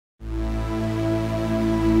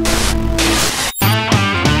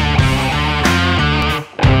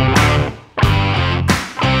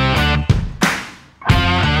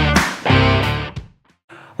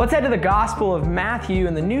Let's head to the Gospel of Matthew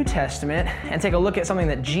in the New Testament and take a look at something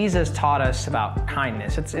that Jesus taught us about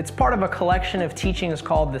kindness. It's part of a collection of teachings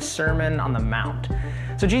called the Sermon on the Mount.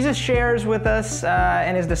 So Jesus shares with us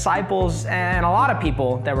and his disciples and a lot of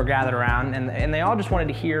people that were gathered around, and they all just wanted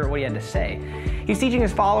to hear what he had to say. He's teaching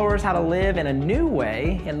his followers how to live in a new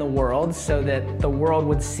way in the world so that the world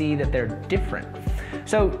would see that they're different.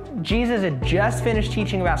 So Jesus had just finished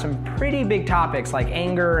teaching about some pretty big topics like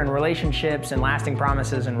anger and relationships and lasting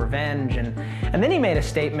promises and revenge. And then he made a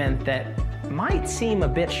statement that might seem a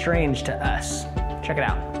bit strange to us. Check it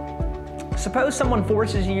out. Suppose someone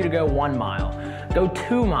forces you to go 1 mile. Go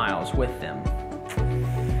 2 miles with them.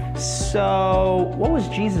 So what was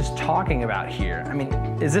Jesus talking about here? I mean,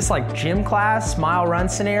 is this like gym class, mile run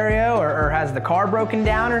scenario, or has the car broken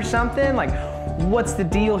down or something? Like, what's the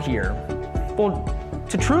deal here? Well,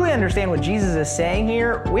 to truly understand what Jesus is saying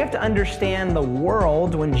here, we have to understand the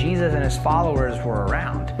world when Jesus and his followers were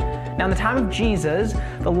around. Now, in the time of Jesus,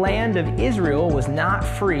 the land of Israel was not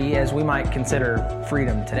free as we might consider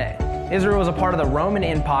freedom today. Israel was a part of the Roman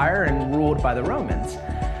Empire and ruled by the Romans.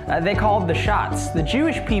 They called the shots. The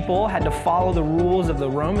Jewish people had to follow the rules of the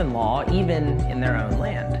Roman law even in their own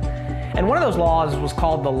land. And one of those laws was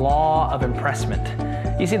called the law of impressment.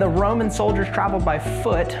 You see, the Roman soldiers traveled by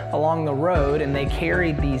foot along the road and they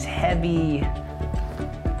carried these heavy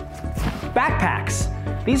backpacks.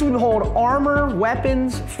 These would hold armor,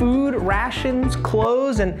 weapons, food, rations,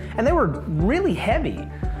 clothes, and they were really heavy.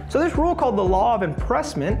 So this rule called the law of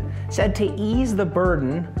impressment said to ease the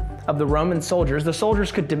burden of the Roman soldiers, the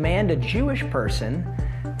soldiers could demand a Jewish person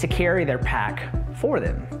to carry their pack for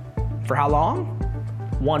them. For how long?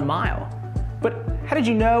 1 mile. But how did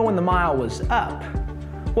you know when the mile was up?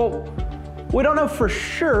 Well, we don't know for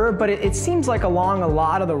sure, but it seems like along a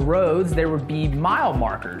lot of the roads there would be mile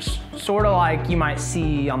markers, sort of like you might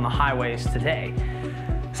see on the highways today.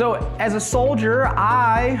 So as a soldier,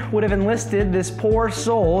 I would have enlisted this poor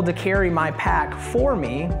soul to carry my pack for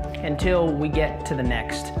me until we get to the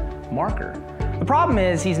next marker. The problem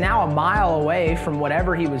is he's now a mile away from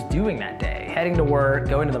whatever he was doing that day, heading to work,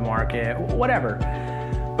 going to the market, whatever.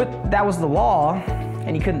 But that was the law,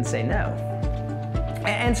 and he couldn't say no.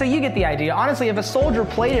 And so you get the idea. Honestly, if a soldier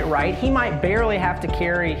played it right, he might barely have to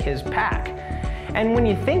carry his pack. And when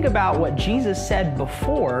you think about what Jesus said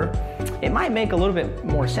before, it might make a little bit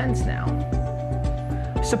more sense now.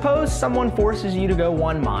 Suppose someone forces you to go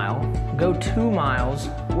 1 mile, go 2 miles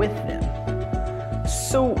with them.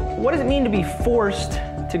 So what does it mean to be forced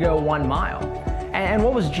to go 1 mile? And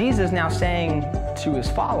what was Jesus now saying to his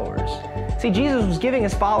followers? See, Jesus was giving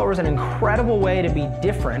his followers an incredible way to be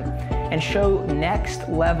different and show next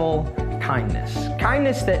level kindness.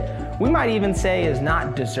 Kindness that we might even say is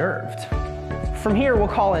not deserved. From here, we'll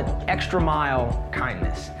call it extra mile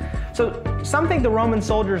kindness. So some think the Roman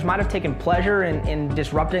soldiers might have taken pleasure in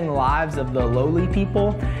disrupting the lives of the lowly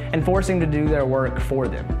people and forcing to do their work for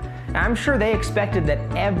them. And I'm sure they expected that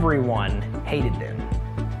everyone hated them.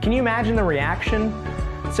 Can you imagine the reaction?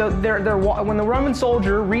 So when the Roman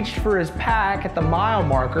soldier reached for his pack at the mile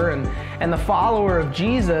marker and the follower of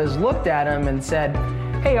Jesus looked at him and said,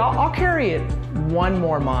 "Hey, I'll carry it 1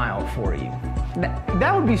 more mile for you."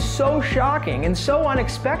 That would be so shocking and so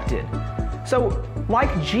unexpected. So like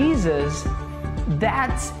Jesus,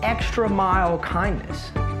 that's extra mile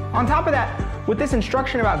kindness. On top of that, with this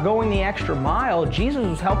instruction about going the extra mile, Jesus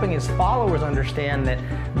was helping his followers understand that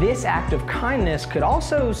this act of kindness could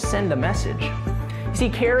also send a message. You see,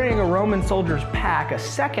 carrying a Roman soldier's pack a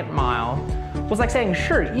 2nd mile was like saying,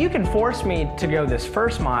 sure, you can force me to go this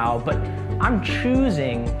 1st mile, but I'm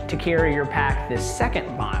choosing to carry your pack this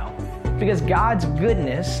 2nd mile because God's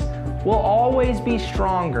goodness will always be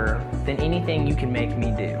stronger than anything you can make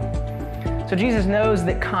me do. So Jesus knows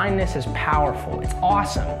that kindness is powerful, it's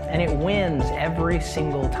awesome, and it wins every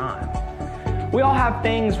single time. We all have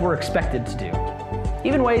things we're expected to do,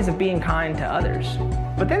 even ways of being kind to others.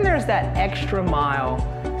 But then there's that extra mile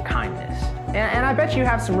kindness. And I bet you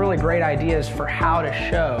have some really great ideas for how to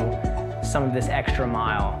show some of this extra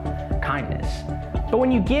mile kindness. But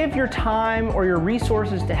when you give your time or your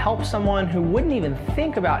resources to help someone who wouldn't even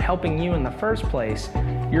think about helping you in the first place,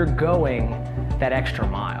 you're going that extra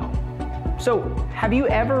mile. So, have you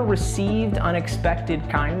ever received unexpected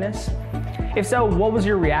kindness? If so, what was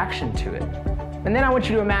your reaction to it? And then I want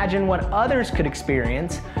you to imagine what others could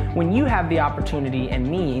experience when you have the opportunity and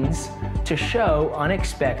means to show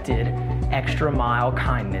unexpected extra mile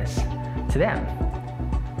kindness to them.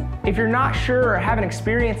 If you're not sure or haven't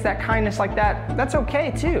experienced that kindness like that, that's okay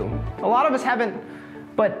too. A lot of us haven't,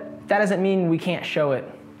 but that doesn't mean we can't show it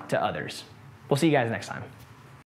to others. We'll see you guys next time.